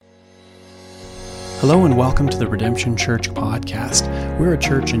Hello and welcome to the Redemption Church podcast. We're a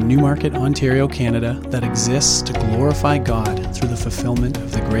church in Newmarket, Ontario, Canada that exists to glorify God through the fulfillment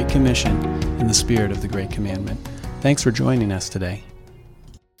of the Great Commission in the spirit of the Great Commandment. Thanks for joining us today.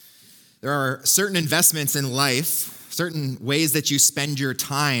 There are certain investments in life, certain ways that you spend your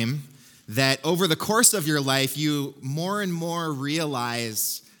time that over the course of your life you more and more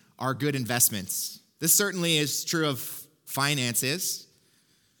realize are good investments. This certainly is true of finances,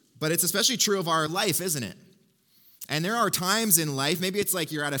 but it's especially true of our life, isn't it? And there are times in life, maybe it's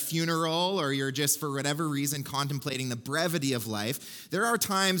like you're at a funeral or you're just for whatever reason contemplating the brevity of life. There are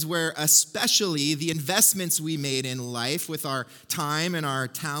times where especially the investments we made in life with our time and our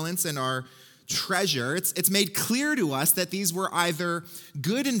talents and our treasure, it's made clear to us that these were either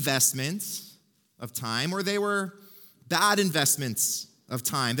good investments of time or they were bad investments of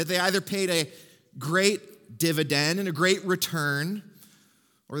time, that they either paid a great dividend and a great return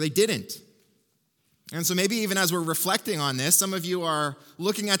or they didn't. And so maybe even as we're reflecting on this, some of you are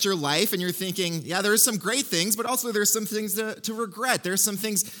looking at your life and you're thinking, yeah, there's some great things, but also there's some things to regret. There's some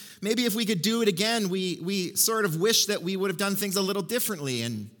things, maybe if we could do it again, we sort of wish that we would have done things a little differently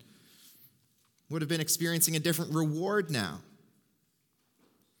and would have been experiencing a different reward now.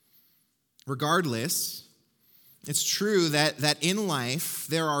 Regardless, it's true that in life,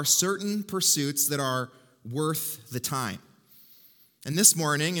 there are certain pursuits that are worth the time. And this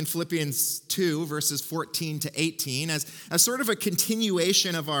morning in Philippians 2, verses 14 to 18, as sort of a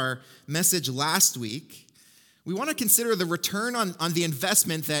continuation of our message last week, we want to consider the return on the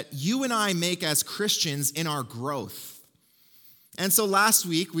investment that you and I make as Christians in our growth. And so last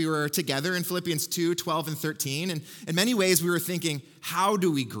week we were together in Philippians 2, 12 and 13, and in many ways we were thinking, how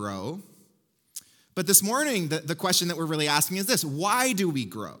do we grow? But this morning the question that we're really asking is this: why do we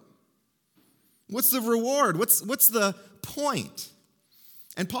grow? What's the reward? What's the point?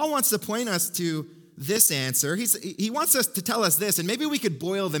 And Paul wants to point us to this answer. He wants us to tell us this, and maybe we could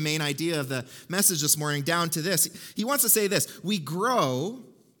boil the main idea of the message this morning down to this. He wants to say this: we grow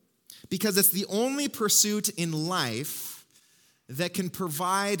because it's the only pursuit in life that can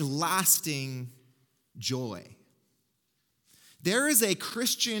provide lasting joy. There is a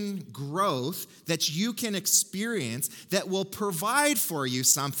Christian growth that you can experience that will provide for you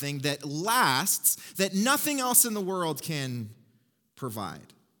something that lasts, that nothing else in the world can provide.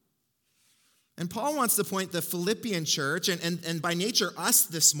 And Paul wants to point the Philippian church, and by nature us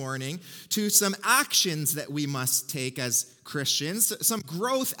this morning, to some actions that we must take as Christians, some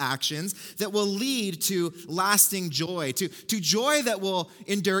growth actions that will lead to lasting joy, to joy that will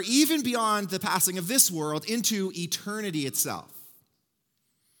endure even beyond the passing of this world into eternity itself.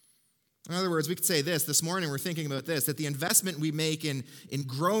 In other words, we could say this morning we're thinking about this, that the investment we make in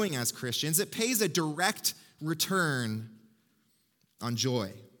growing as Christians, it pays a direct return on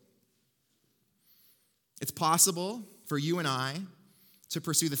joy. It's possible for you and I to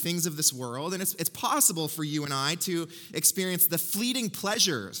pursue the things of this world, and it's possible for you and I to experience the fleeting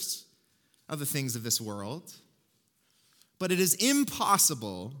pleasures of the things of this world, but it is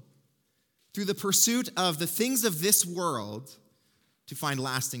impossible through the pursuit of the things of this world to find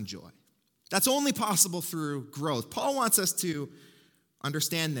lasting joy. That's only possible through growth. Paul wants us to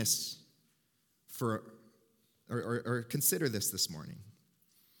understand this or consider this morning.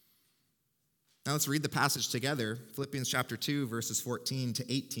 Now let's read the passage together. Philippians chapter 2, verses 14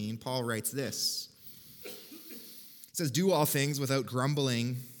 to 18. Paul writes this. It says, "Do all things without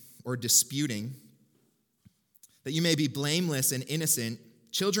grumbling or disputing, that you may be blameless and innocent,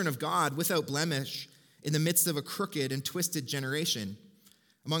 children of God without blemish, in the midst of a crooked and twisted generation,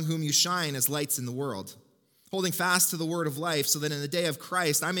 among whom you shine as lights in the world, holding fast to the word of life, so that in the day of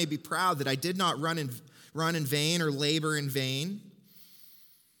Christ I may be proud that I did not run in vain or labor in vain.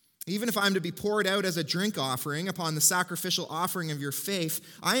 Even if I'm to be poured out as a drink offering upon the sacrificial offering of your faith,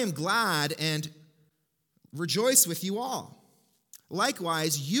 I am glad and rejoice with you all.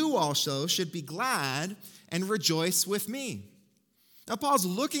 Likewise, you also should be glad and rejoice with me." Now, Paul's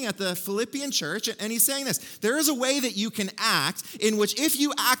looking at the Philippian church, and he's saying this: there is a way that you can act in which if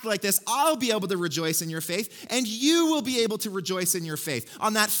you act like this, I'll be able to rejoice in your faith, and you will be able to rejoice in your faith.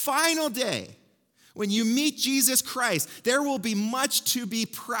 On that final day, when you meet Jesus Christ, there will be much to be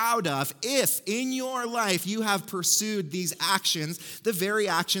proud of if in your life you have pursued these actions, the very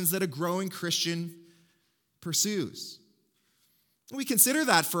actions that a growing Christian pursues. We consider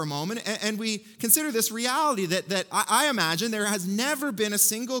that for a moment, and we consider this reality that I imagine there has never been a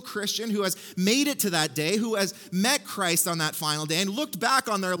single Christian who has made it to that day, who has met Christ on that final day and looked back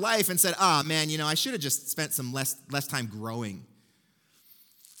on their life and said, man, I should have just spent some less time growing.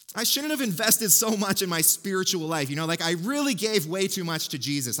 I shouldn't have invested so much in my spiritual life. Like I really gave way too much to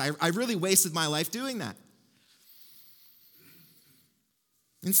Jesus. I really wasted my life doing that.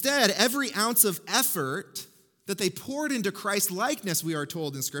 Instead, every ounce of effort that they poured into Christ's likeness, we are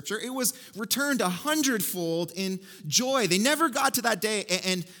told in Scripture, it was returned 100-fold in joy. They never got to that day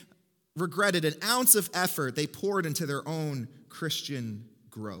and regretted an ounce of effort they poured into their own Christian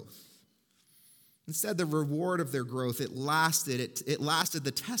growth. Instead, the reward of their growth, it lasted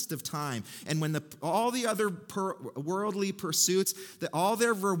the test of time. And when all the other worldly pursuits, all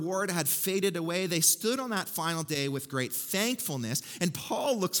their reward had faded away, they stood on that final day with great thankfulness. And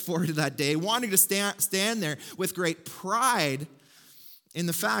Paul looks forward to that day, wanting to stand there with great pride in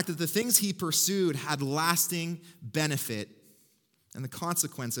the fact that the things he pursued had lasting benefit. And the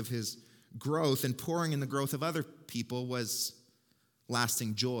consequence of his growth and pouring in the growth of other people was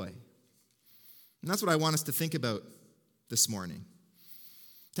lasting joy. And that's what I want us to think about this morning.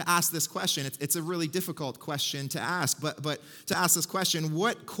 To ask this question, it's a really difficult question to ask, but to ask this question,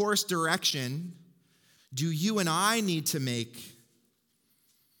 what course direction do you and I need to make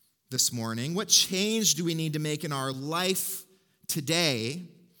this morning? What change do we need to make in our life today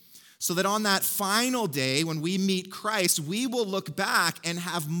so that on that final day when we meet Christ, we will look back and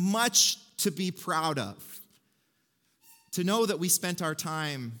have much to be proud of? To know that we spent our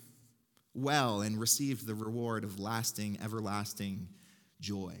time well and received the reward of lasting, everlasting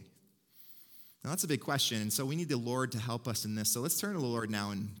joy. Now that's a big question, and so we need the Lord to help us in this. So let's turn to the Lord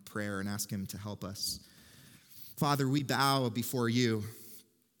now in prayer and ask him to help us. Father, we bow before you.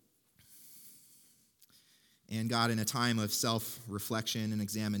 And God, in a time of self-reflection and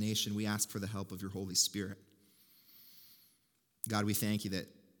examination, we ask for the help of your Holy Spirit. God, we thank you that,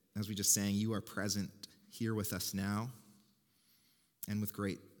 as we just sang, you are present here with us now and with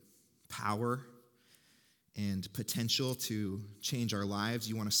great power and potential to change our lives.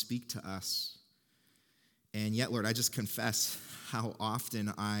 You want to speak to us. And yet, Lord, I just confess how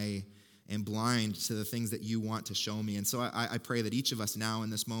often I am blind to the things that you want to show me. And so I pray that each of us now in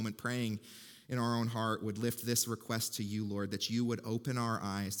this moment, praying in our own heart, would lift this request to you, Lord, that you would open our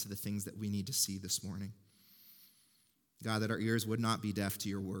eyes to the things that we need to see this morning. God, that our ears would not be deaf to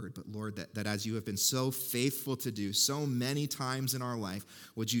your word, but Lord, that as you have been so faithful to do so many times in our life,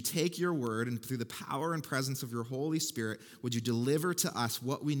 would you take your word and through the power and presence of your Holy Spirit, would you deliver to us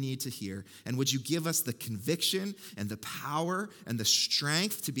what we need to hear? And would you give us the conviction and the power and the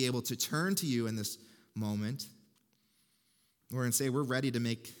strength to be able to turn to you in this moment, Lord, and say we're ready to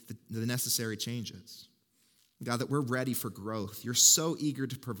make the necessary changes. God, that we're ready for growth. You're so eager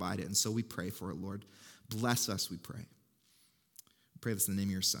to provide it, and so we pray for it, Lord. Bless us, we pray. Pray this in the name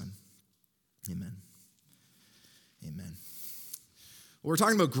of your Son. Amen. Amen. Well, we're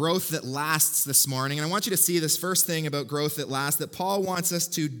talking about growth that lasts this morning, and I want you to see this first thing about growth that lasts that Paul wants us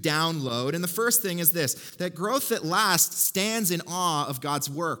to download. And the first thing is this, that growth that lasts stands in awe of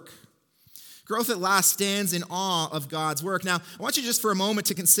God's work. Growth that lasts stands in awe of God's work. Now, I want you just for a moment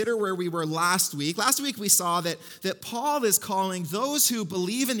to consider where we were last week. Last week we saw that Paul is calling those who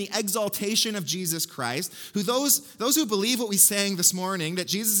believe in the exaltation of Jesus Christ, those who believe what we sang this morning, that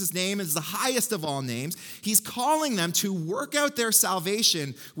Jesus' name is the highest of all names, he's calling them to work out their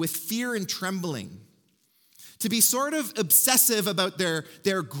salvation with fear and trembling. To be sort of obsessive about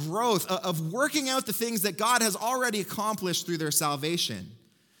their growth, of working out the things that God has already accomplished through their salvation.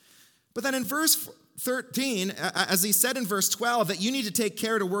 But then in verse 13, as he said in verse 12, that you need to take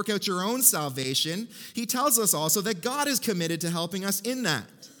care to work out your own salvation, he tells us also that God is committed to helping us in that.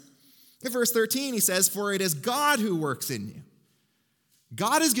 In verse 13, he says, for it is God who works in you.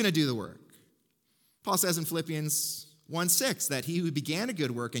 God is going to do the work. Paul says in Philippians 1:6 that he who began a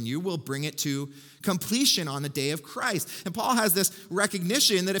good work in you will bring it to completion on the day of Christ. And Paul has this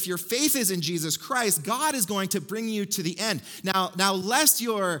recognition that if your faith is in Jesus Christ, God is going to bring you to the end. Now, lest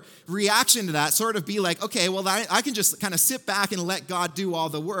your reaction to that sort of be like, okay, well, I can just kind of sit back and let God do all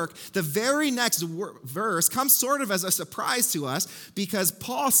the work. The very next verse comes sort of as a surprise to us because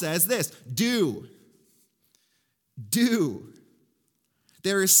Paul says this, do.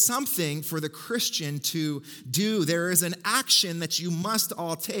 There is something for the Christian to do. There is an action that you must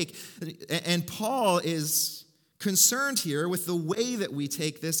all take. And Paul is concerned here with the way that we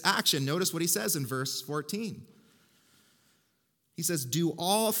take this action. Notice what he says in verse 14. He says, do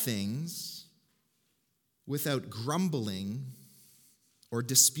all things without grumbling or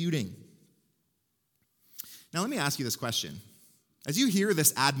disputing. Now let me ask you this question. As you hear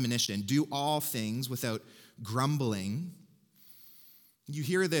this admonition, do all things without grumbling, you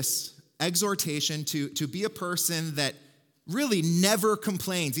hear this exhortation to be a person that really never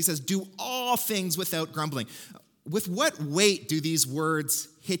complains. He says, do all things without grumbling. with what weight do these words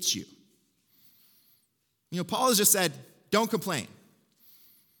hit you? Paul has just said, don't complain.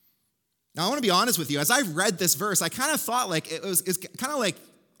 Now, I want to be honest with you. As I read this verse, I kind of thought like it's kind of like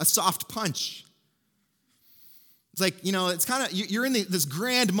a soft punch. It's like, it's kind of, you're in this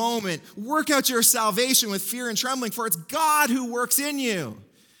grand moment. Work out your salvation with fear and trembling, for it's God who works in you.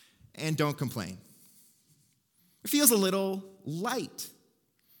 And don't complain. It feels a little light.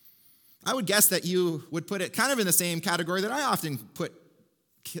 I would guess that you would put it kind of in the same category that I often put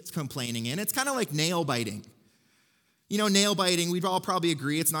complaining in. It's kind of like nail biting. Nail biting, we'd all probably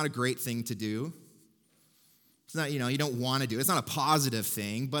agree it's not a great thing to do. It's not, you don't want to do it. It's not a positive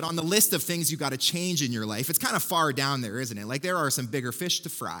thing, but on the list of things you got to change in your life, it's kind of far down there, isn't it? Like there are some bigger fish to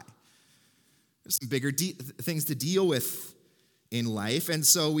fry. There's some bigger things to deal with in life. And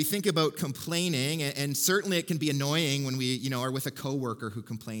so we think about complaining, and certainly it can be annoying when we, are with a coworker who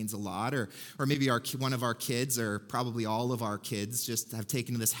complains a lot, or maybe one of our kids, or probably all of our kids, just have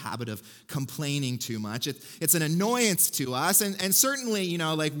taken to this habit of complaining too much. It's an annoyance to us, and certainly,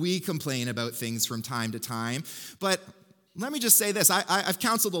 we complain about things from time to time. But let me just say this: I've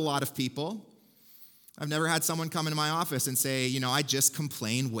counseled a lot of people. I've never had someone come into my office and say, I just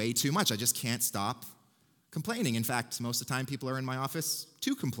complain way too much. I just can't stop complaining. In fact, most of the time people are in my office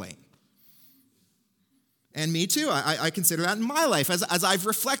to complain. And me too. I consider that in my life as I've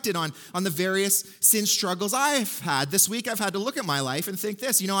reflected on the various sin struggles I've had. This week I've had to look at my life and think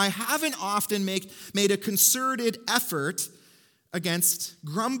this, I haven't often made a concerted effort against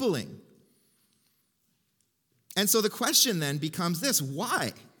grumbling. And so the question then becomes this: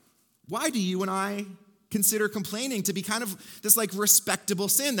 why? Why do you and I consider complaining to be kind of this like respectable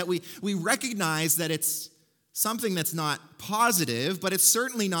sin, that we recognize that it's something that's not positive, but it's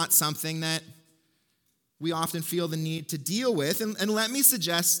certainly not something that we often feel the need to deal with? And let me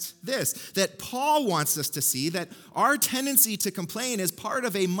suggest this, that Paul wants us to see that our tendency to complain is part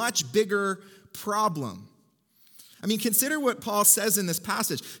of a much bigger problem. I mean, consider what Paul says in this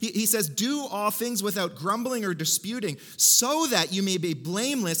passage. He says, do all things without grumbling or disputing, so that you may be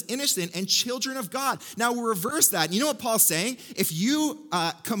blameless, innocent, and children of God. Now, we'll reverse that. You know what Paul's saying? If you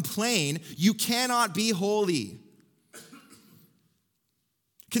complain, you cannot be holy.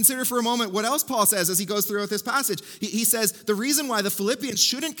 Consider for a moment what else Paul says as he goes throughout this passage. He says the reason why the Philippians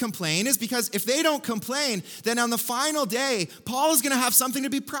shouldn't complain is because if they don't complain, then on the final day, Paul is going to have something to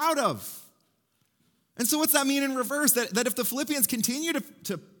be proud of. And so what's that mean in reverse? That if the Philippians continue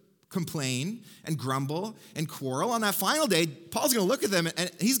to complain and grumble and quarrel, on that final day, Paul's going to look at them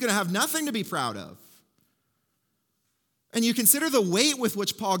and he's going to have nothing to be proud of. And you consider the weight with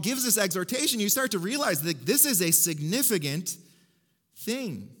which Paul gives this exhortation, you start to realize that this is a significant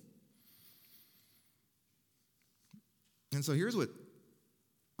thing. And so here's what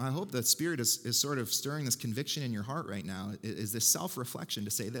I hope the Spirit is sort of stirring this conviction in your heart right now, is this self-reflection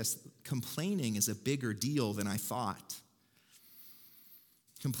to say this: complaining is a bigger deal than I thought.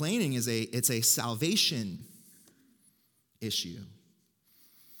 Complaining it's a salvation issue.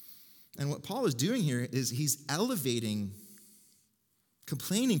 And what Paul is doing here is he's elevating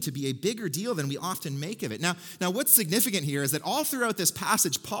complaining to be a bigger deal than we often make of it. Now, what's significant here is that all throughout this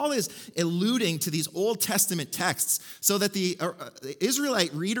passage, Paul is alluding to these Old Testament texts so that the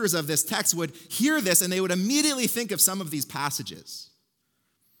Israelite readers of this text would hear this and they would immediately think of some of these passages.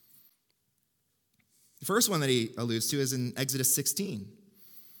 The first one that he alludes to is in Exodus 16.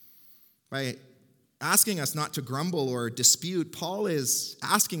 By asking us not to grumble or dispute, Paul is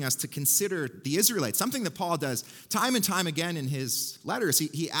asking us to consider the Israelites, something that Paul does time and time again in his letters.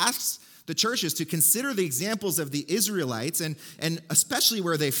 He asks the churches to consider the examples of the Israelites and especially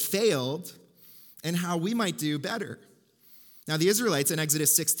where they failed and how we might do better. Now, the Israelites in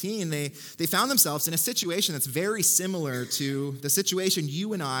Exodus 16, they found themselves in a situation that's very similar to the situation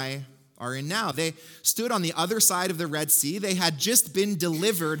you and I are in now. They stood on the other side of the Red Sea. They had just been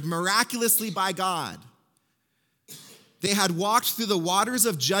delivered miraculously by God. They had walked through the waters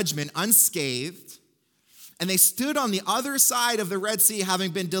of judgment unscathed, and they stood on the other side of the Red Sea having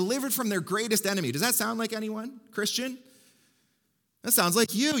been delivered from their greatest enemy. Does that sound like anyone, Christian? That sounds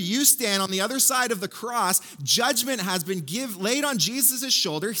like you. You stand on the other side of the cross. Judgment has been laid on Jesus'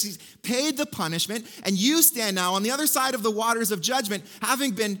 shoulders. He's paid the punishment. And you stand now on the other side of the waters of judgment,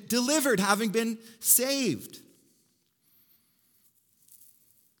 having been delivered, having been saved.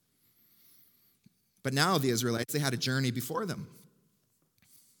 But now the Israelites, they had a journey before them.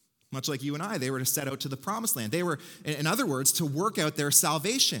 Much like you and I, they were to set out to the promised land. They were, in other words, to work out their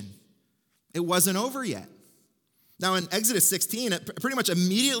salvation. It wasn't over yet. Now in Exodus 16, pretty much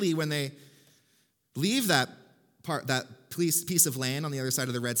immediately when they leave that piece of land on the other side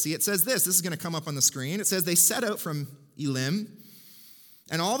of the Red Sea, it says this is going to come up on the screen. It says, they set out from Elim,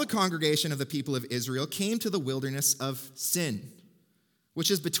 and all the congregation of the people of Israel came to the wilderness of Sin, which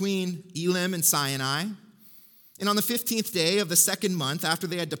is between Elim and Sinai. And on the 15th day of the second month, after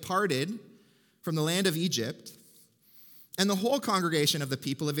they had departed from the land of Egypt, and the whole congregation of the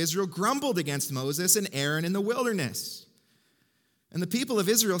people of Israel grumbled against Moses and Aaron in the wilderness. And the people of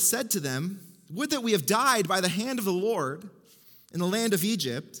Israel said to them, would that we have died by the hand of the Lord in the land of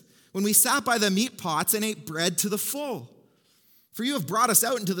Egypt, when we sat by the meat pots and ate bread to the full. For you have brought us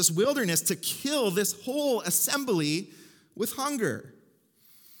out into this wilderness to kill this whole assembly with hunger.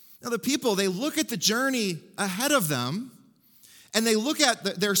 Now the people, they look at the journey ahead of them, and they look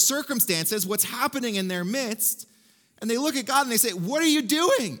at their circumstances, what's happening in their midst, and they look at God and they say, what are you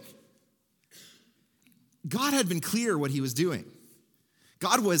doing? God had been clear what he was doing.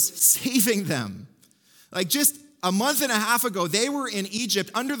 God was saving them. Like just a month and a half ago, they were in Egypt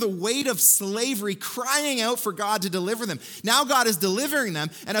under the weight of slavery, crying out for God to deliver them. Now God is delivering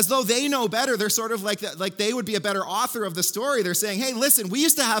them, and as though they know better, they're sort of like they would be a better author of the story. They're saying, hey, listen, we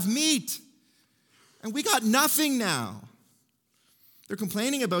used to have meat, and we got nothing now. They're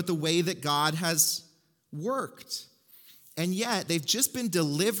complaining about the way that God has worked. And yet, they've just been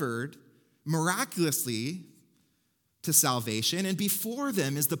delivered miraculously to salvation. And before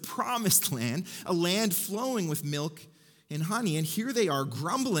them is the promised land, a land flowing with milk and honey. And here they are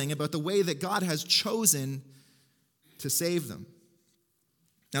grumbling about the way that God has chosen to save them.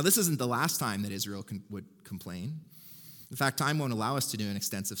 Now, this isn't the last time that Israel would complain. In fact, time won't allow us to do an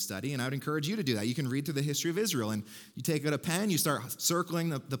extensive study, and I would encourage you to do that. You can read through the history of Israel, and you take out a pen, you start circling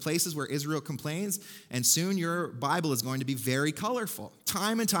the places where Israel complains, and soon your Bible is going to be very colorful.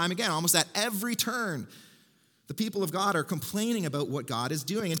 Time and time again, almost at every turn, the people of God are complaining about what God is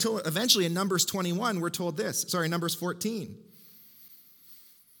doing, until eventually in Numbers 21, we're told this. Numbers 14.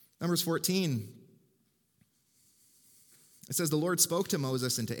 Numbers 14, it says, the Lord spoke to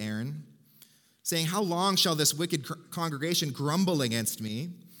Moses and to Aaron, saying, how long shall this wicked congregation grumble against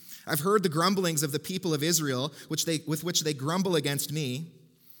me? I've heard the grumblings of the people of Israel, with which they grumble against me.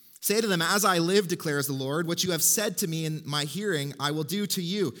 Say to them, as I live, declares the Lord, what you have said to me in my hearing, I will do to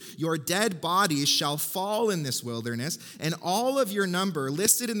you. Your dead bodies shall fall in this wilderness, and all of your number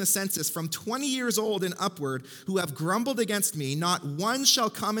listed in the census from 20 years old and upward, who have grumbled against me, not one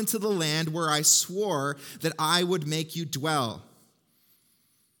shall come into the land where I swore that I would make you dwell,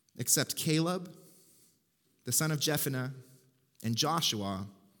 except Caleb, the son of Jephunneh, and Joshua,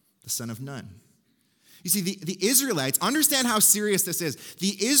 the son of Nun. You see, the Israelites, understand how serious this is.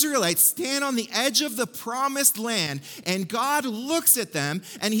 The Israelites stand on the edge of the promised land, and God looks at them,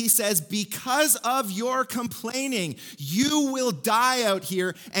 and he says, because of your complaining, you will die out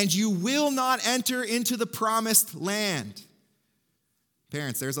here, and you will not enter into the promised land.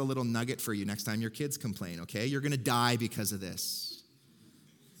 Parents, there's a little nugget for you next time your kids complain, okay? You're going to die because of this.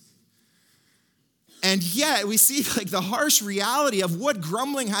 And yet, we see like the harsh reality of what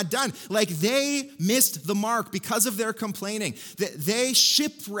grumbling had done. Like they missed the mark because of their complaining. They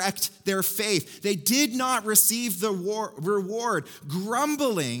shipwrecked their faith. They did not receive the reward.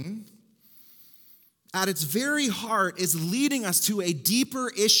 Grumbling, at its very heart, is leading us to a deeper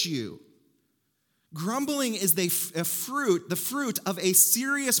issue. Grumbling is the fruit of a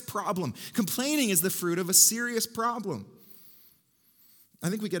serious problem. Complaining is the fruit of a serious problem. I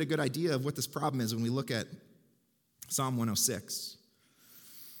think we get a good idea of what this problem is when we look at Psalm 106.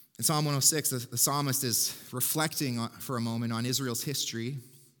 In Psalm 106, the psalmist is reflecting for a moment on Israel's history.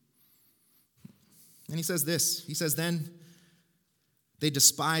 And he says this. He says, then they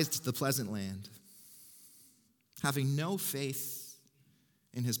despised the pleasant land, having no faith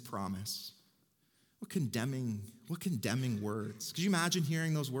in his promise. What condemning words. Could you imagine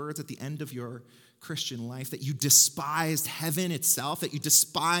hearing those words at the end of your Christian life, that you despised heaven itself, that you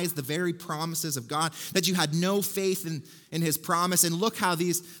despised the very promises of God, that you had no faith in his promise? And look how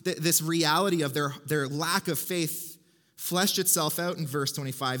this reality of their lack of faith fleshed itself out in verse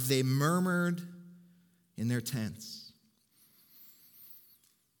 25. They murmured in their tents.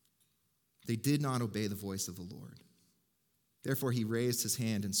 They did not obey the voice of the Lord. Therefore, he raised his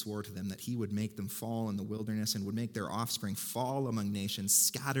hand and swore to them that he would make them fall in the wilderness and would make their offspring fall among nations,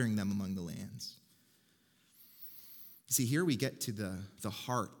 scattering them among the lands. See, here we get to the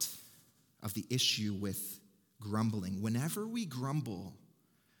heart of the issue with grumbling. Whenever we grumble,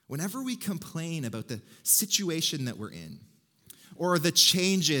 whenever we complain about the situation that we're in, or the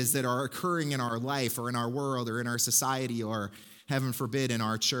changes that are occurring in our life or in our world or in our society or, heaven forbid, in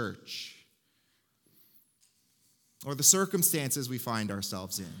our church, or the circumstances we find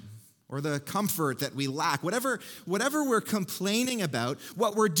ourselves in, or the comfort that we lack, whatever we're complaining about,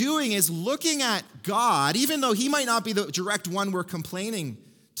 what we're doing is looking at God, even though he might not be the direct one we're complaining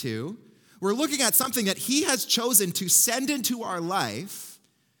to. We're looking at something that he has chosen to send into our life,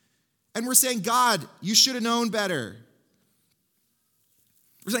 and we're saying, God, you should have known better.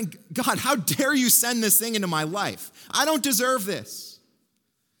 We're saying, God, how dare you send this thing into my life? I don't deserve this.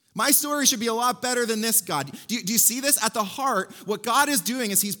 My story should be a lot better than this, God. Do you see this? At the heart, what God is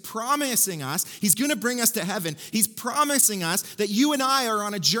doing is he's promising us, he's going to bring us to heaven. He's promising us that you and I are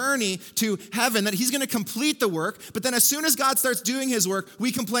on a journey to heaven, that he's going to complete the work. But then as soon as God starts doing his work,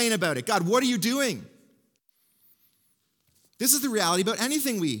 we complain about it. God, what are you doing? This is the reality about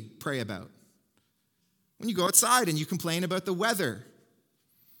anything we pray about. When you go outside and you complain about the weather,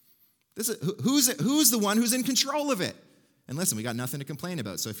 who's the one who's in control of it? And listen, we got nothing to complain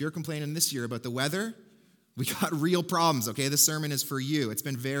about. So if you're complaining this year about the weather, we got real problems, okay? This sermon is for you. There's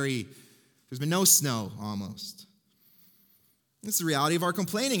been no snow almost. It's the reality of our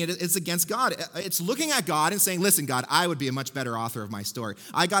complaining. It's against God. It's looking at God and saying, listen, God, I would be a much better author of my story.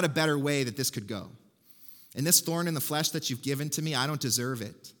 I got a better way that this could go. And this thorn in the flesh that you've given to me, I don't deserve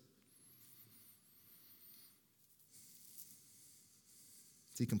it.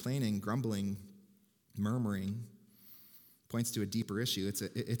 See, complaining, grumbling, murmuring points to a deeper issue.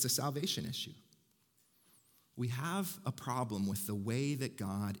 It's a salvation issue. We have a problem with the way that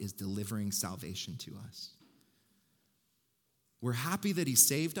God is delivering salvation to us. We're happy that he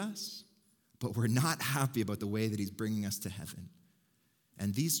saved us, but we're not happy about the way that he's bringing us to heaven.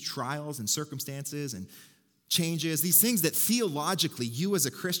 And these trials and circumstances and changes, these things that theologically you as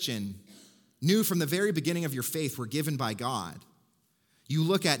a Christian knew from the very beginning of your faith were given by God, you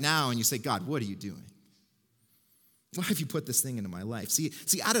look at now and you say, God, what are you doing? Why have you put this thing into my life? See,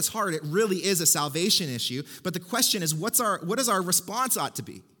 at its heart, it really is a salvation issue, but the question is, what does our response ought to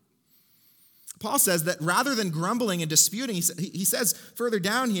be? Paul says that rather than grumbling and disputing, he says further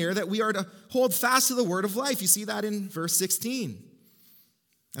down here that we are to hold fast to the word of life. You see that in verse 16.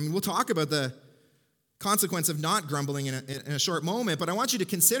 I mean, we'll talk about the consequence of not grumbling in a short moment, but I want you to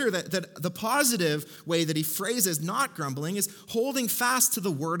consider that the positive way that he phrases not grumbling is holding fast to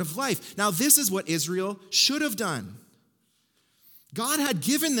the word of life. Now, this is what Israel should have done. God had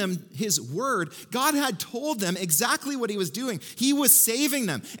given them his word. God had told them exactly what he was doing. He was saving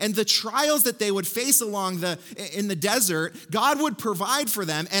them. And the trials that they would face in the desert, God would provide for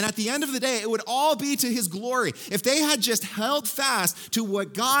them. And at the end of the day, it would all be to his glory. If they had just held fast to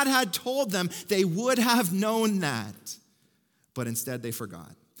what God had told them, they would have known that. But instead, they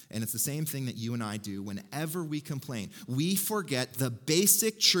forgot. And it's the same thing that you and I do whenever we complain. We forget the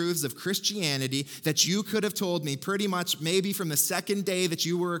basic truths of Christianity that you could have told me pretty much maybe from the second day that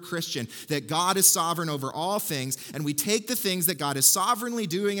you were a Christian, that God is sovereign over all things. And we take the things that God is sovereignly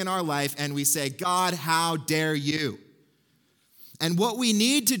doing in our life and we say, God, how dare you? And what we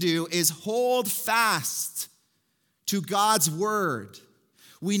need to do is hold fast to God's word.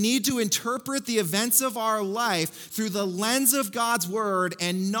 We need to interpret the events of our life through the lens of God's word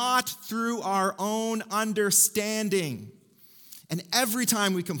and not through our own understanding. And every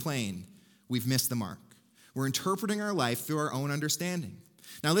time we complain, we've missed the mark. We're interpreting our life through our own understanding.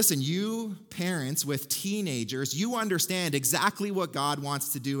 Now listen, you parents with teenagers, you understand exactly what God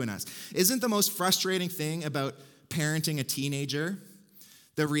wants to do in us. Isn't the most frustrating thing about parenting a teenager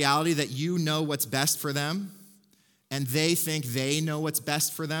the reality that you know what's best for them? And they think they know what's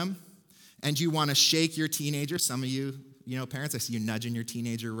best for them, and you want to shake your teenager. Some of you, parents, I see you nudging your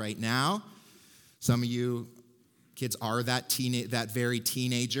teenager right now. Some of you kids are that very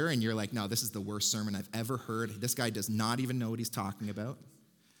teenager, and you're like, no, this is the worst sermon I've ever heard. This guy does not even know what he's talking about.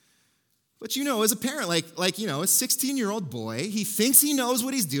 But as a parent, like a 16-year-old boy, he thinks he knows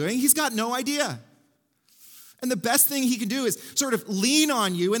what he's doing. He's got no idea. And the best thing he can do is sort of lean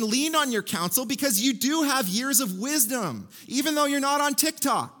on you and lean on your counsel because you do have years of wisdom, even though you're not on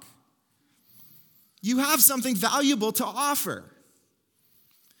TikTok. You have something valuable to offer.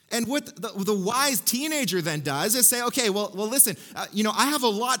 And what the wise teenager then does is say, okay, well, listen, I have a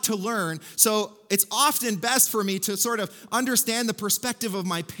lot to learn, so it's often best for me to sort of understand the perspective of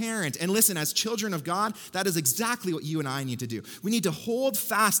my parent. And listen, as children of God, that is exactly what you and I need to do. We need to hold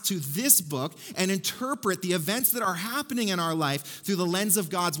fast to this book and interpret the events that are happening in our life through the lens of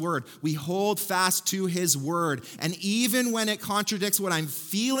God's word. We hold fast to his word. And even when it contradicts what I'm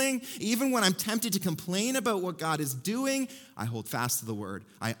feeling, even when I'm tempted to complain about what God is doing, I hold fast to the word.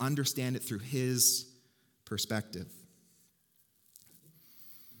 I understand it through his perspective.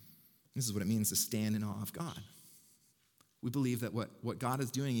 This is what it means to stand in awe of God. We believe that what God is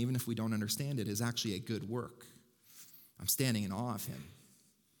doing, even if we don't understand it, is actually a good work. I'm standing in awe of him.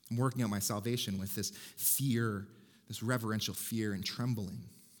 I'm working out my salvation with this fear, this reverential fear and trembling.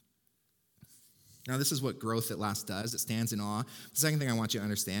 Now, this is what growth at last does. It stands in awe. The second thing I want you to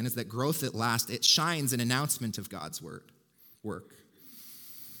understand is that growth at last, it shines an announcement of God's work.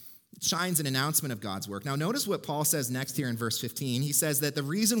 It shines an announcement of God's work. Now, notice what Paul says next here in verse 15. He says that the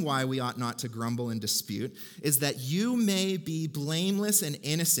reason why we ought not to grumble and dispute is that you may be blameless and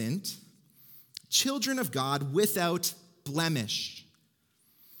innocent, children of God without blemish.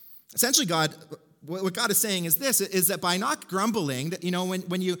 Essentially, what God is saying is this, is that by not grumbling, that,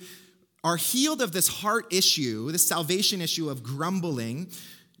 when you are healed of this heart issue, this salvation issue of grumbling,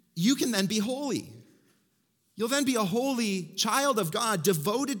 you can then be holy. You'll then be a holy child of God,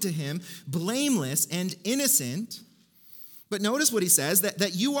 devoted to him, blameless and innocent. But notice what he says,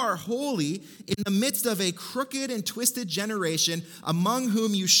 that you are holy in the midst of a crooked and twisted generation, among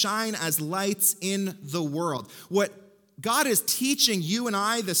whom you shine as lights in the world. What God is teaching you and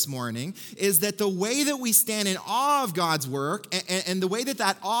I this morning is that the way that we stand in awe of God's work and the way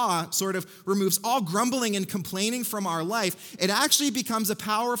that awe sort of removes all grumbling and complaining from our life, it actually becomes a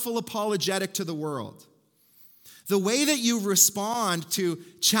powerful apologetic to the world. The way that you respond to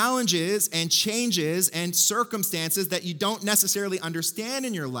challenges and changes and circumstances that you don't necessarily understand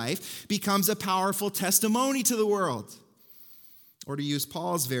in your life becomes a powerful testimony to the world. Or to use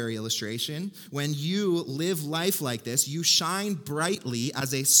Paul's very illustration, when you live life like this, you shine brightly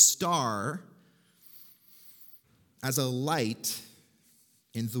as a star, as a light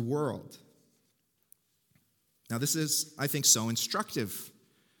in the world. Now, this is, I think, so instructive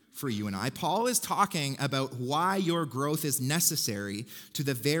for you and I. Paul is talking about why your growth is necessary to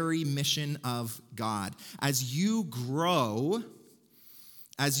the very mission of God. As you grow,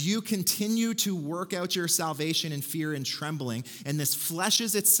 as you continue to work out your salvation in fear and trembling, and this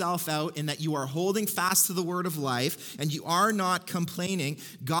fleshes itself out in that you are holding fast to the word of life and you are not complaining,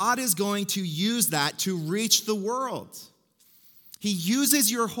 God is going to use that to reach the world. He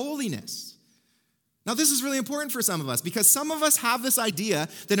uses your holiness. Now, this is really important for some of us because some of us have this idea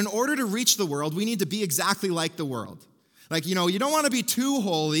that in order to reach the world, we need to be exactly like the world. Like, you don't want to be too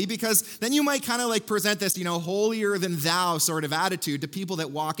holy because then you might kind of like present this, holier than thou sort of attitude to people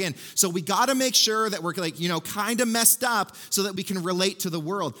that walk in. So we got to make sure that we're like, kind of messed up so that we can relate to the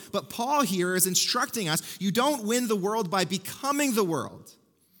world. But Paul here is instructing us, you don't win the world by becoming the world.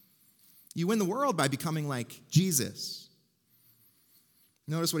 You win the world by becoming like Jesus.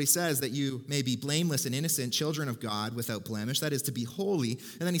 Notice what he says, that you may be blameless and innocent, children of God without blemish. That is to be holy.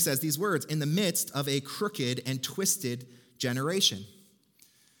 And then he says these words, in the midst of a crooked and twisted generation.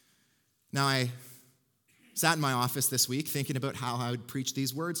 Now, I sat in my office this week thinking about how I would preach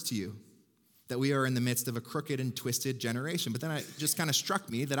these words to you, that we are in the midst of a crooked and twisted generation. But then it just kind of struck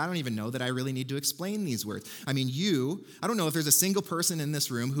me that I don't even know that I really need to explain these words. I mean, I don't know if there's a single person in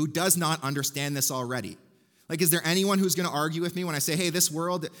this room who does not understand this already. Like, is there anyone who's going to argue with me when I say, hey, this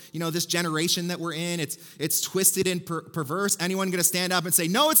world, this generation that we're in, it's twisted and perverse? Anyone going to stand up and say,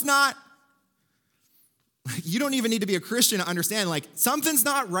 no, it's not? You don't even need to be a Christian to understand, like, something's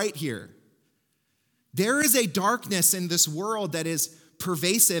not right here. There is a darkness in this world that is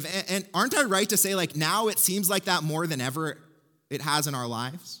pervasive. And aren't I right to say, like, now it seems like that more than ever it has in our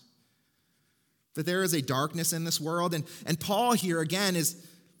lives? That there is a darkness in this world. And Paul here, again,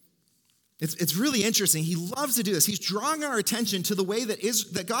 it's really interesting. He loves to do this. He's drawing our attention to the way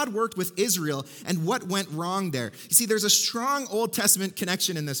that God worked with Israel and what went wrong there. You see, there's a strong Old Testament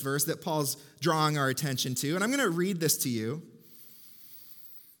connection in this verse that Paul's drawing our attention to. And I'm going to read this to you.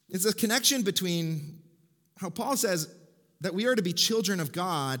 It's a connection between how Paul says that we are to be children of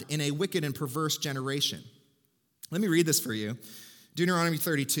God in a wicked and perverse generation. Let me read this for you. Deuteronomy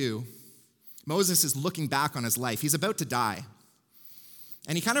 32. Moses is looking back on his life. He's about to die.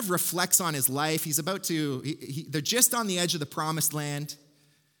 And he kind of reflects on his life. He's about to, they're just on the edge of the promised land.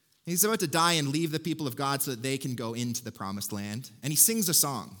 He's about to die and leave the people of God so that they can go into the promised land. And he sings a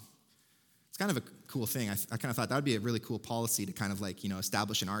song. It's kind of a cool thing. I kind of thought that would be a really cool policy to kind of like,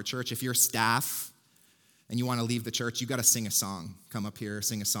 establish in our church. If you're staff and you want to leave the church, you got to sing a song. Come up here,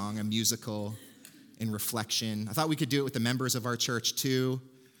 sing a song, a musical in reflection. I thought we could do it with the members of our church too.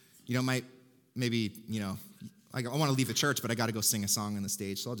 I want to leave the church, but I got to go sing a song on the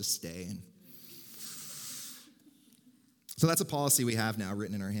stage, so I'll just stay. So that's a policy we have now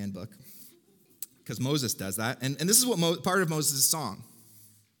written in our handbook, because Moses does that. And this is what part of Moses' song.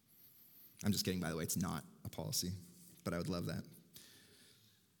 I'm just kidding, by the way. It's not a policy, but I would love that.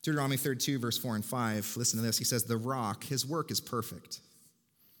 Deuteronomy 32, verse 4 and 5. Listen to this. He says, the rock, his work is perfect,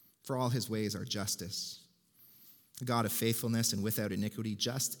 for all his ways are justice. A God of faithfulness and without iniquity,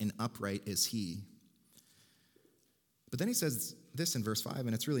 just and upright is he. But then he says this in verse 5,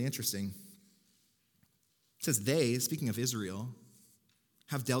 and it's really interesting. It says, they, speaking of Israel,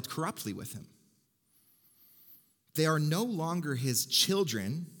 have dealt corruptly with him. They are no longer his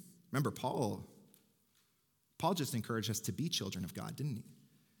children. Remember, Paul just encouraged us to be children of God, didn't he?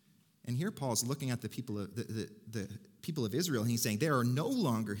 And here Paul's looking at the people of Israel, and he's saying they are no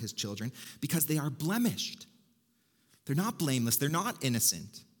longer his children because they are blemished. They're not blameless. They're not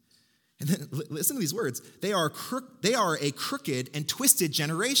innocent. And then listen to these words. They are a crooked and twisted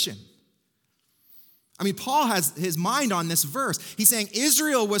generation. I mean, Paul has his mind on this verse. He's saying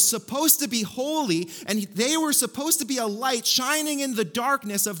Israel was supposed to be holy, and they were supposed to be a light shining in the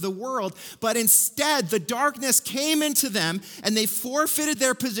darkness of the world, but instead the darkness came into them, and they forfeited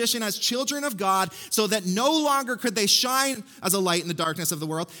their position as children of God so that no longer could they shine as a light in the darkness of the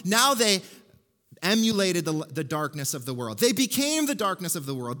world. Now they emulated the darkness of the world. They became the darkness of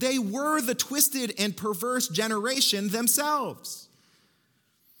the world. They were the twisted and perverse generation themselves.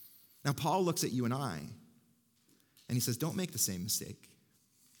 Now, Paul looks at you and I, and he says, don't make the same mistake.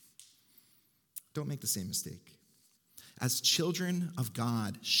 Don't make the same mistake. As children of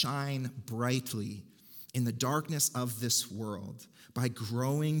God, shine brightly in the darkness of this world by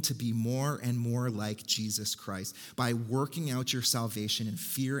growing to be more and more like Jesus Christ, by working out your salvation in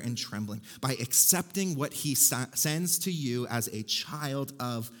fear and trembling, by accepting what he sends to you as a child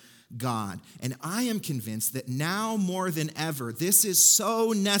of God. And I am convinced that now more than ever, this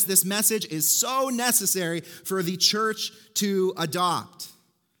message is so necessary for the church to adopt.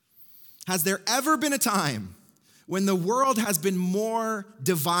 Has there ever been a time when the world has been more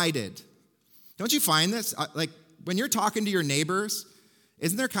divided? Don't you find this? Like when you're talking to your neighbors,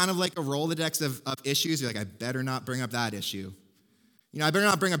 isn't there kind of like a Rolodex of issues? You're like, I better not bring up that issue. I better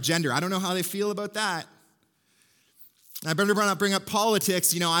not bring up gender. I don't know how they feel about that. I better not bring up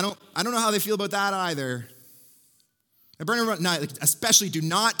politics. I don't know how they feel about that either. Especially do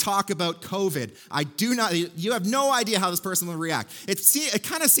not talk about COVID. You have no idea how this person will react. It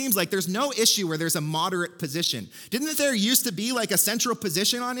kind of seems like there's no issue where there's a moderate position. Didn't there used to be like a central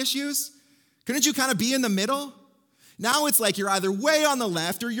position on issues? Couldn't you kind of be in the middle? Now it's like you're either way on the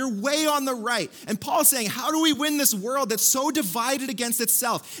left or you're way on the right. And Paul's saying, how do we win this world that's so divided against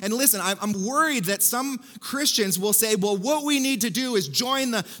itself? And listen, I'm worried that some Christians will say, well, what we need to do is join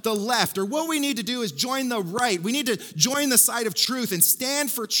the left, or what we need to do is join the right. We need to join the side of truth and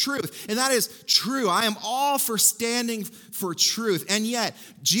stand for truth. And that is true. I am all for standing for truth. And yet,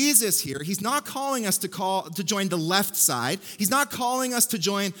 Jesus here, he's not calling us to join the left side. He's not calling us to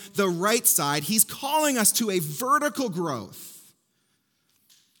join the right side. He's calling us to a vertical growth.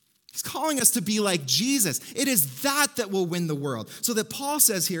 He's calling us to be like Jesus. It is that will win the world. So that Paul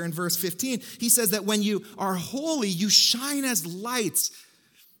says here in verse 15, he says that when you are holy, you shine as lights.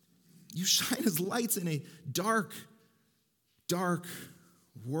 You shine as lights in a dark, dark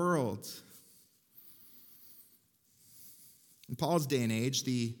world. In Paul's day and age,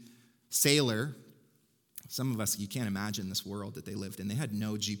 the sailor, some of us, you can't imagine this world that they lived in. They had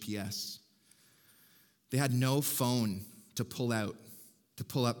no GPS. They had no phone to pull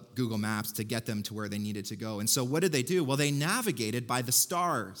up Google Maps to get them to where they needed to go. And so what did they do? Well, they navigated by the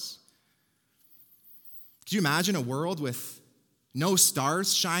stars. Could you imagine a world with no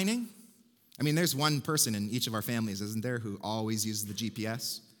stars shining? I mean, there's one person in each of our families, isn't there, who always uses the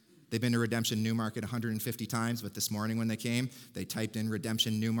GPS? They've been to Redemption Newmarket 150 times, but this morning when they came, they typed in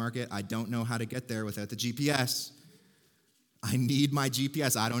Redemption Newmarket. I don't know how to get there without the GPS. I need my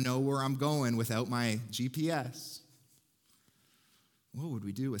GPS. I don't know where I'm going without my GPS. What would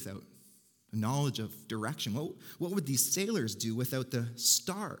we do without a knowledge of direction? What would these sailors do without the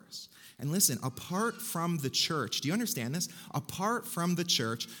stars? And listen, apart from the church, do you understand this? Apart from the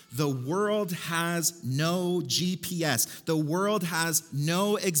church, the world has no GPS. The world has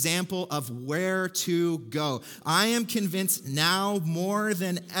no example of where to go. I am convinced now more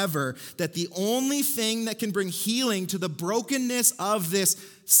than ever that the only thing that can bring healing to the brokenness of this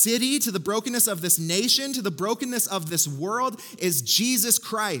city, to the brokenness of this nation, to the brokenness of this world is Jesus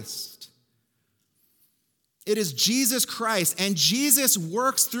Christ. It is Jesus Christ, and Jesus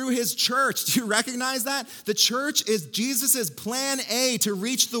works through his church. Do you recognize that? The church is Jesus' plan A to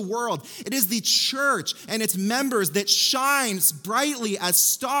reach the world. It is the church and its members that shines brightly as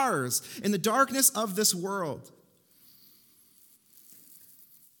stars in the darkness of this world.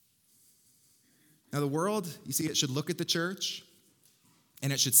 Now, the world, you see, it should look at the church,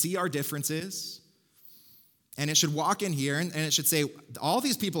 and it should see our differences, and it should walk in here and it should say, all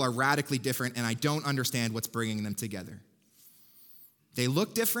these people are radically different and I don't understand what's bringing them together. They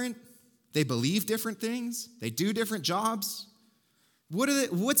look different. They believe different things. They do different jobs.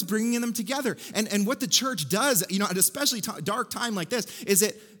 What's bringing them together? And what the church does, at especially dark time like this, is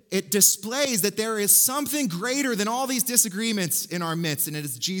it displays that there is something greater than all these disagreements in our midst, and it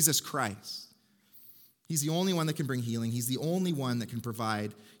is Jesus Christ. He's the only one that can bring healing. He's the only one that can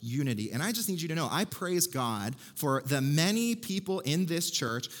provide unity. And I just need you to know, I praise God for the many people in this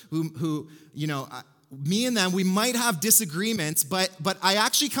church who me and them, we might have disagreements, but I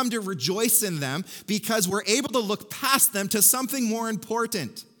actually come to rejoice in them because we're able to look past them to something more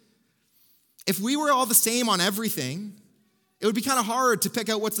important. If we were all the same on everything, it would be kind of hard to pick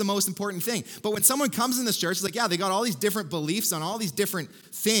out what's the most important thing. But when someone comes in this church, it's like, yeah, they got all these different beliefs on all these different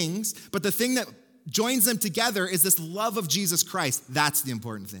things, but the thing that joins them together is this love of Jesus Christ. That's the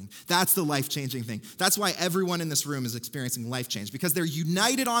important thing. That's the life-changing thing. That's why everyone in this room is experiencing life change, because they're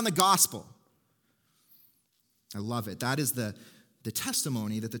united on the gospel. I love it. That is the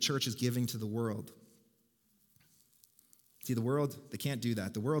testimony that the church is giving to the world. See, the world, they can't do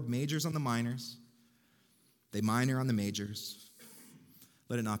that. The world majors on the minors. They minor on the majors.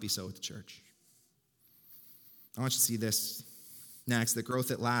 Let it not be so with the church. I want you to see this next, that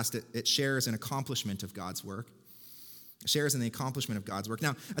growth at last, it shares an accomplishment of God's work. It shares in the accomplishment of God's work.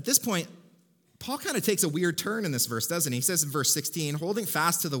 Now, at this point, Paul kind of takes a weird turn in this verse, doesn't he? He says in verse 16, holding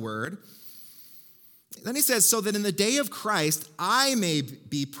fast to the word. Then he says, so that in the day of Christ, I may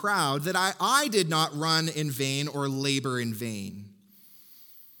be proud that I did not run in vain or labor in vain.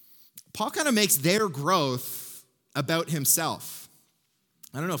 Paul kind of makes their growth about himself.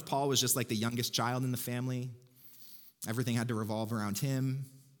 I don't know if Paul was just like the youngest child in the family. Everything had to revolve around him.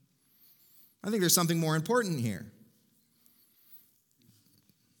 I think there's something more important here.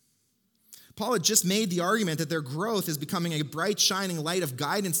 Paul had just made the argument that their growth is becoming a bright, shining light of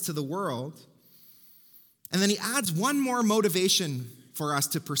guidance to the world. And then he adds one more motivation for us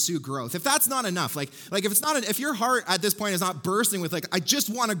to pursue growth. If that's not enough, if your heart at this point is not bursting with I just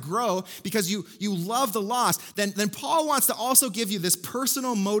want to grow because you love the lost, then Paul wants to also give you this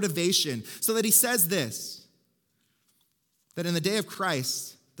personal motivation so that he says this, that in the day of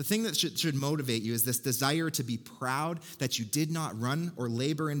Christ, the thing that should motivate you is this desire to be proud that you did not run or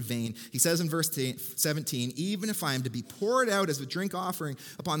labor in vain. He says in verse 17, even if I am to be poured out as a drink offering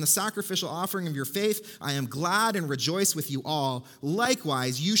upon the sacrificial offering of your faith, I am glad and rejoice with you all.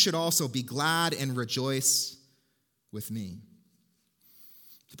 Likewise, you should also be glad and rejoice with me.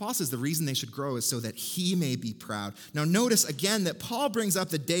 Paul says the reason they should grow is so that he may be proud. Now notice again that Paul brings up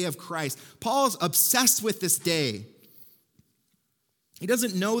the day of Christ. Paul's obsessed with this day. He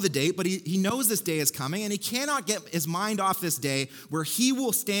doesn't know the date, but he knows this day is coming, and he cannot get his mind off this day where he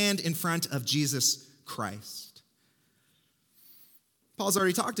will stand in front of Jesus Christ. Paul's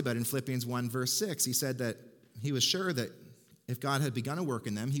already talked about it in Philippians 1, verse 6. He said that he was sure that if God had begun a work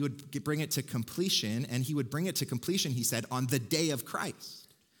in them, he would bring it to completion, and he would bring it to completion, he said, on the day of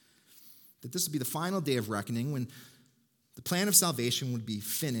Christ. That this would be the final day of reckoning when the plan of salvation would be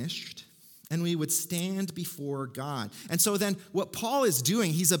finished, and we would stand before God. And so then what Paul is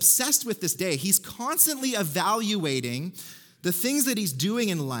doing, he's obsessed with this day. He's constantly evaluating the things that he's doing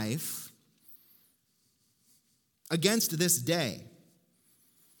in life against this day.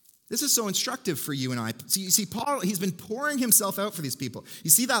 This is so instructive for you and I. So you see, Paul, he's been pouring himself out for these people. You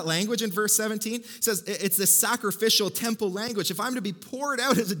see that language in verse 17? It says it's this sacrificial temple language. If I'm to be poured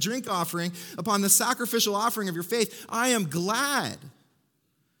out as a drink offering upon the sacrificial offering of your faith, I am glad.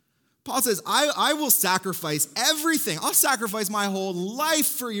 Paul says, I will sacrifice everything. I'll sacrifice my whole life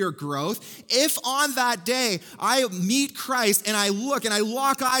for your growth. If on that day I meet Christ and I look and I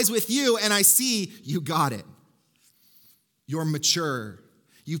lock eyes with you and I see you got it. You're mature.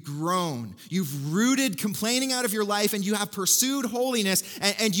 You've grown. You've rooted complaining out of your life and you have pursued holiness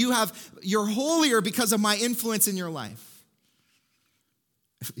and you're holier because of my influence in your life.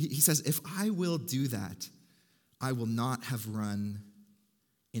 He says, if I will do that, I will not have run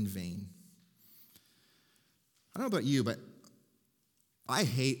in vain. I don't know about you, but I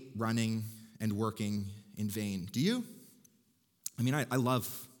hate running and working in vain. Do you? I mean, I love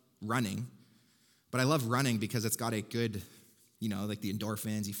running, but I love running because it's got a good, like the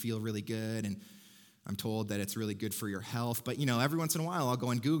endorphins, you feel really good, and I'm told that it's really good for your health. But, every once in a while I'll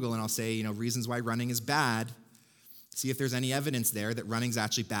go on Google and I'll say, reasons why running is bad. See if there's any evidence there that running's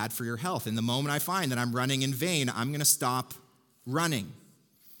actually bad for your health. And the moment I find that I'm running in vain, I'm going to stop running.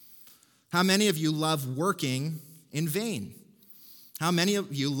 How many of you love working in vain? How many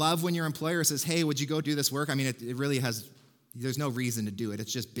of you love when your employer says, hey, would you go do this work? I mean, it really there's no reason to do it.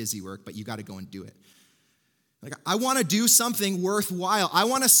 It's just busy work, but you got to go and do it. Like, I want to do something worthwhile. I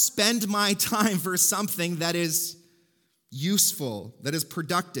want to spend my time for something that is useful, that is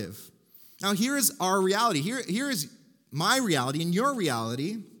productive. Now, here is our reality. Here is my reality and your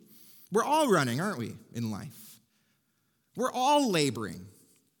reality, we're all running, aren't we, in life? We're all laboring.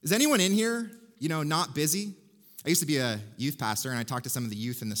 Is anyone in here, not busy? I used to be a youth pastor, and I talked to some of the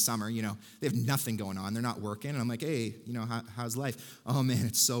youth in the summer. They have nothing going on. They're not working. And I'm like, hey, how's life? Oh, man,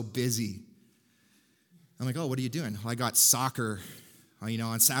 it's so busy. I'm like, oh, what are you doing? Well, I got soccer.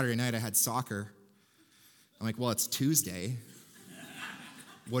 On Saturday night, I had soccer. I'm like, well, it's Tuesday.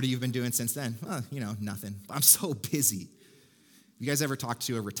 What have you been doing since then? Well, nothing. I'm so busy. You guys ever talk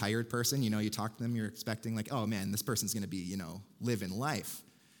to a retired person? You talk to them, you're expecting like, oh, man, this person's going to be, living life.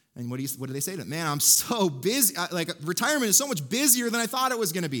 And what do they say to them? Man, I'm so busy. Retirement is so much busier than I thought it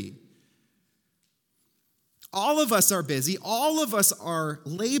was going to be. All of us are busy. All of us are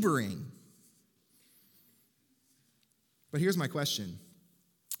laboring. But here's my question.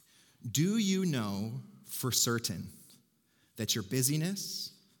 Do you know for certain that your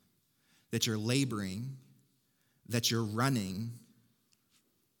busyness, that your laboring, that your running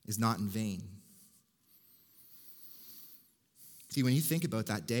is not in vain? See, when you think about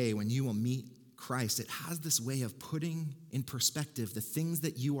that day when you will meet Christ, it has this way of putting in perspective the things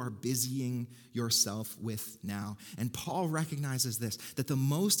that you are busying yourself with now. And Paul recognizes this, that the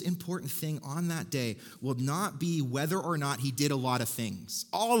most important thing on that day will not be whether or not he did a lot of things.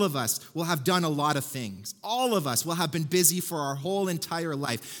 All of us will have done a lot of things. All of us will have been busy for our whole entire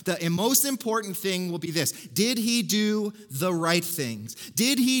life. The most important thing will be this: did he do the right things?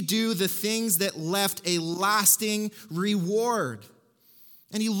 Did he do the things that left a lasting reward?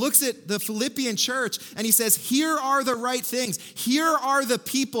 And he looks at the Philippian church and he says, here are the right things. Here are the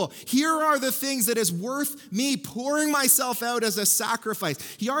people. Here are the things that is worth me pouring myself out as a sacrifice.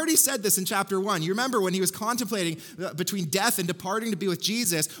 He already said this in chapter 1. You remember when he was contemplating between death and departing to be with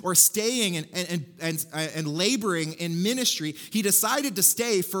Jesus, or staying and laboring in ministry, he decided to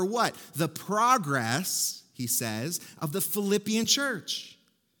stay for what? The progress, he says, of the Philippian church.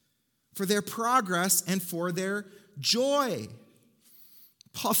 For their progress and for their joy.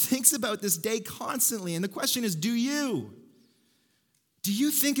 Paul thinks about this day constantly, and the question is, do you? Do you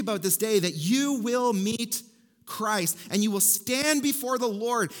think about this day that you will meet Christ and you will stand before the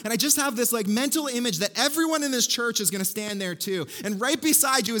Lord? And I just have this mental image that everyone in this church is going to stand there too. And right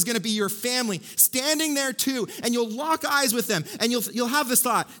beside you is going to be your family standing there too. And you'll lock eyes with them and you'll have this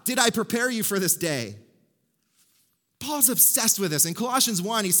thought: did I prepare you for this day? Paul's obsessed with this. In Colossians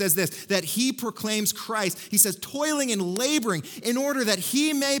 1, he says this, that he proclaims Christ. He says, toiling and laboring in order that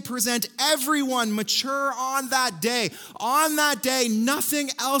he may present everyone mature on that day. On that day, nothing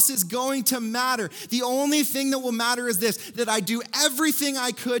else is going to matter. The only thing that will matter is this, that I do everything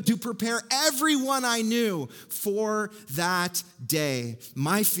I could to prepare everyone I knew for that day.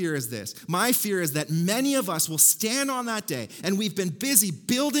 My fear is this. My fear is that many of us will stand on that day, and we've been busy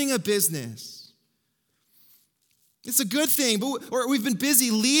building a business. It's a good thing, or we've been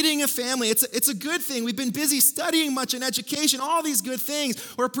busy leading a family. It's a good thing. We've been busy studying much in education, all these good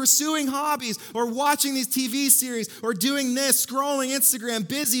things, or pursuing hobbies, or watching these TV series, or doing this, scrolling Instagram,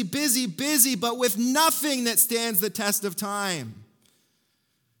 busy, busy, busy, but with nothing that stands the test of time.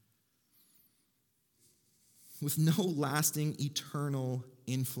 With no lasting, eternal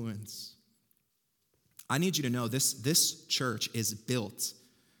influence. I need you to know this church is built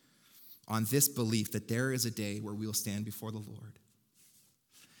on this belief that there is a day where we will stand before the Lord,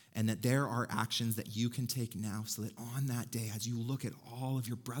 and that there are actions that you can take now so that on that day, as you look at all of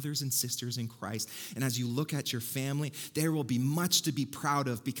your brothers and sisters in Christ, and as you look at your family, there will be much to be proud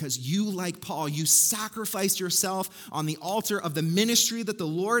of, because you, like Paul, you sacrificed yourself on the altar of the ministry that the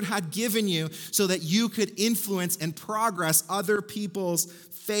Lord had given you so that you could influence and progress other people's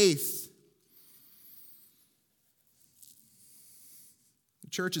faith.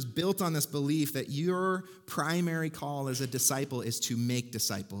 Church is built on this belief that your primary call as a disciple is to make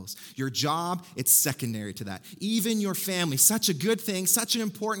disciples. Your job, it's secondary to that. Even your family, such a good thing, such an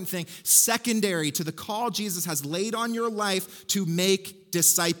important thing, secondary to the call Jesus has laid on your life to make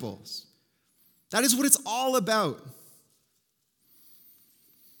disciples. That is what it's all about.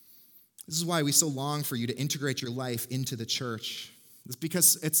 This is why we so long for you to integrate your life into the church. It's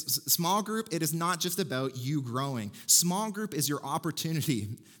because it's small group. It is not just about you growing. Small group is your opportunity.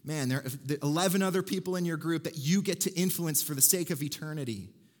 Man, there are 11 other people in your group that you get to influence for the sake of eternity.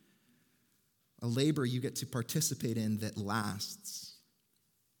 A labor you get to participate in that lasts.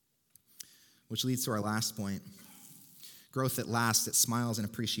 Which leads to our last point. Growth that lasts, that smiles in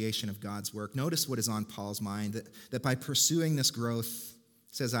appreciation of God's work. Notice what is on Paul's mind, that by pursuing this growth,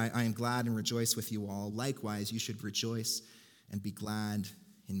 it says, I am glad and rejoice with you all. Likewise, you should rejoice and be glad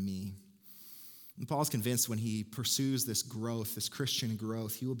in me. And Paul's convinced when he pursues this growth, this Christian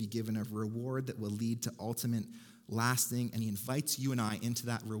growth, he will be given a reward that will lead to ultimate lasting, and he invites you and I into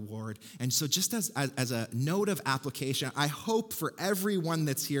that reward. And so just as a note of application, I hope for everyone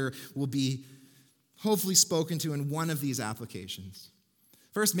that's here will be hopefully spoken to in one of these applications.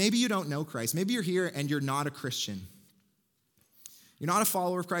 First, maybe you don't know Christ. Maybe you're here and you're not a Christian. You're not a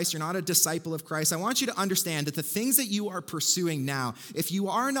follower of Christ. You're not a disciple of Christ. I want you to understand that the things that you are pursuing now, if you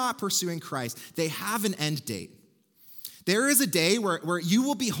are not pursuing Christ, they have an end date. There is a day where you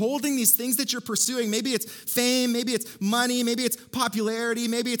will be holding these things that you're pursuing. Maybe it's fame, maybe it's money, maybe it's popularity,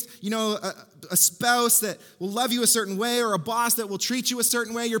 maybe it's, a spouse that will love you a certain way or a boss that will treat you a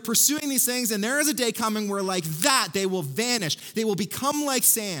certain way. You're pursuing these things, and there is a day coming where like that, they will vanish. They will become like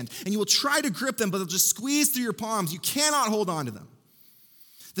sand, and you will try to grip them, but they'll just squeeze through your palms. You cannot hold on to them.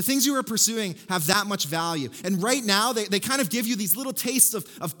 The things you are pursuing have that much value. And right now, they kind of give you these little tastes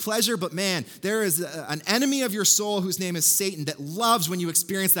of pleasure, but man, there is an enemy of your soul whose name is Satan that loves when you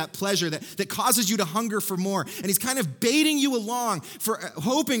experience that pleasure, that causes you to hunger for more. And he's kind of baiting you along, for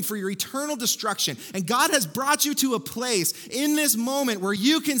hoping for your eternal destruction. And God has brought you to a place in this moment where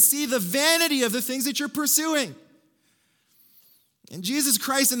you can see the vanity of the things that you're pursuing. And Jesus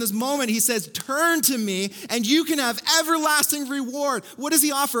Christ in this moment, he says, turn to me and you can have everlasting reward. What does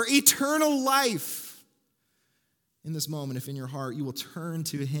he offer? Eternal life. In this moment, if in your heart you will turn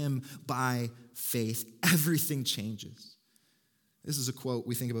to him by faith, everything changes. This is a quote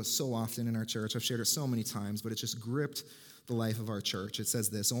we think about so often in our church. I've shared it so many times, but it just gripped the life of our church. It says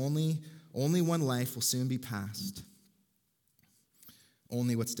this, only one life will soon be passed.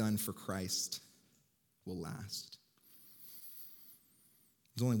 Only what's done for Christ will last.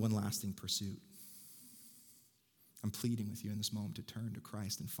 There's only one lasting pursuit. I'm pleading with you in this moment to turn to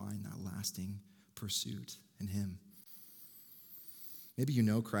Christ and find that lasting pursuit in him. Maybe you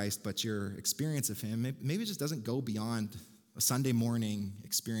know Christ, but your experience of him, maybe it just doesn't go beyond a Sunday morning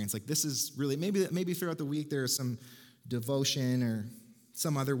experience. Like this is really, maybe throughout the week there is some devotion or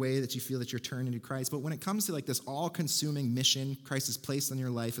some other way that you feel that you're turning to Christ. But when it comes to like this all-consuming mission Christ has placed on your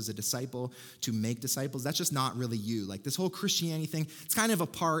life as a disciple to make disciples, that's just not really you. Like this whole Christianity thing, it's kind of a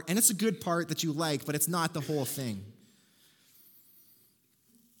part, and it's a good part that you like, but it's not the whole thing.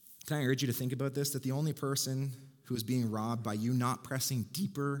 Can I urge you to think about this, that the only person who is being robbed by you not pressing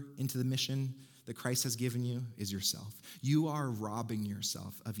deeper into the mission that Christ has given you is yourself. You are robbing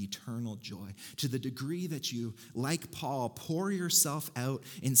yourself of eternal joy to the degree that you, like Paul, pour yourself out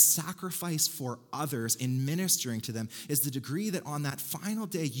in sacrifice for others, in ministering to them, is the degree that on that final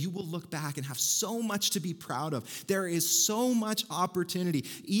day you will look back and have so much to be proud of. There is so much opportunity.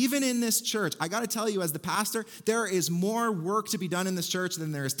 Even in this church, I got to tell you as the pastor, there is more work to be done in this church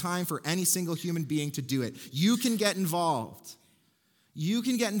than there is time for any single human being to do it. You can get involved. You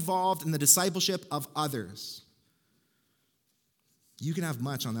can get involved in the discipleship of others. You can have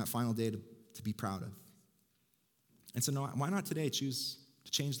much on that final day to be proud of. And so why not today choose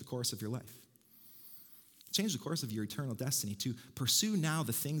to change the course of your life? Change the course of your eternal destiny, to pursue now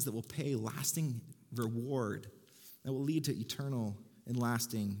the things that will pay lasting reward, that will lead to eternal and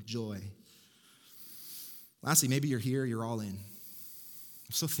lasting joy. Lastly, maybe you're here, you're all in.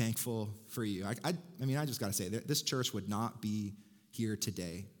 I'm so thankful for you. I just got to say, this church would not be here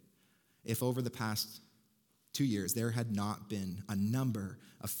today if over the past 2 years there had not been a number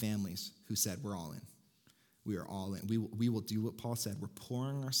of families who said, we're all in. We are all in. We will do what Paul said. We're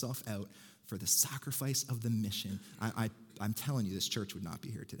pouring ourselves out for the sacrifice of the mission. I'm telling you, this church would not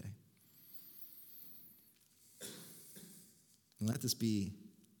be here today. And let this be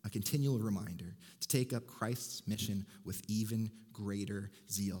a continual reminder to take up Christ's mission with even greater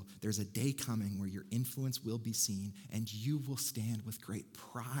zeal. There's a day coming where your influence will be seen and you will stand with great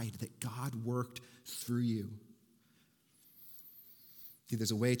pride that God worked through you. See,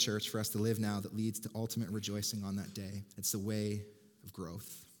 there's a way, church, for us to live now that leads to ultimate rejoicing on that day. It's the way of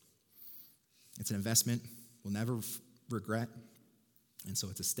growth. It's an investment we'll never regret, and so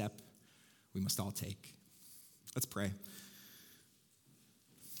it's a step we must all take. Let's pray.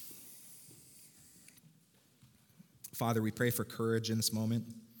 Father, we pray for courage in this moment.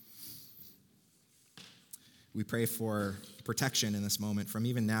 We pray for protection in this moment from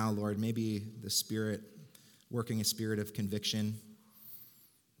even now, Lord, maybe the Spirit, working a spirit of conviction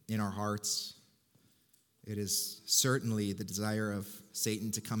in our hearts. It is certainly the desire of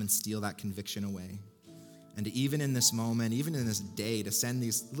Satan to come and steal that conviction away. And to even in this moment, even in this day, to send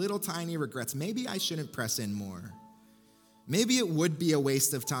these little tiny regrets. Maybe I shouldn't press in more. Maybe it would be a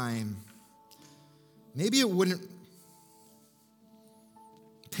waste of time. Maybe it wouldn't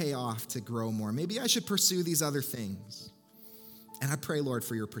pay off to grow more. Maybe I should pursue these other things. And I pray, Lord,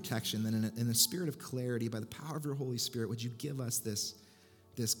 for your protection. Then in the spirit of clarity, by the power of your Holy Spirit, would you give us this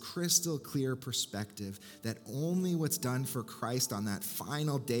this crystal clear perspective that only what's done for Christ on that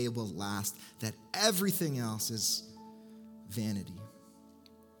final day will last, that everything else is vanity.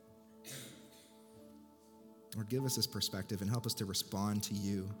 Lord, give us this perspective and help us to respond to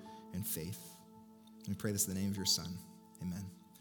you in faith. We pray this in the name of your Son. Amen.